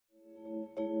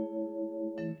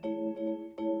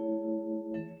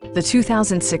the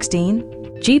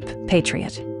 2016 Jeep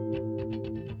Patriot.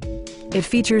 It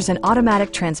features an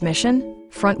automatic transmission,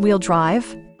 front-wheel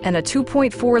drive, and a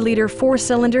 2.4-liter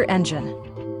four-cylinder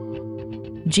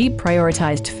engine. Jeep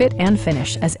prioritized fit and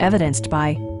finish as evidenced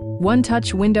by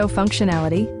one-touch window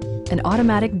functionality, an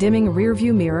automatic dimming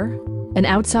rear-view mirror, an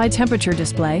outside temperature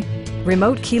display,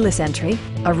 remote keyless entry,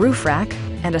 a roof rack,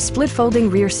 and a split-folding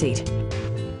rear seat.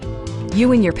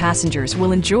 You and your passengers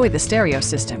will enjoy the stereo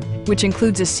system, which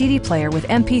includes a CD player with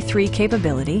MP3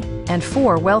 capability and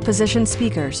 4 well-positioned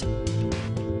speakers.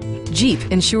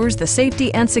 Jeep ensures the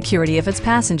safety and security of its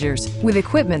passengers with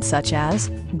equipment such as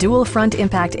dual front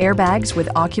impact airbags with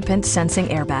occupant sensing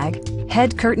airbag,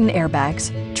 head curtain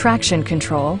airbags, traction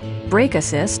control, brake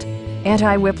assist,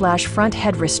 anti-whiplash front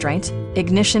head restraints,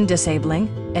 ignition disabling,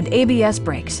 and ABS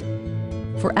brakes.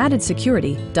 For added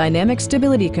security, dynamic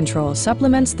stability control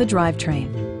supplements the drivetrain.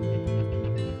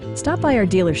 Stop by our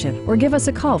dealership or give us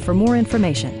a call for more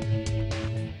information.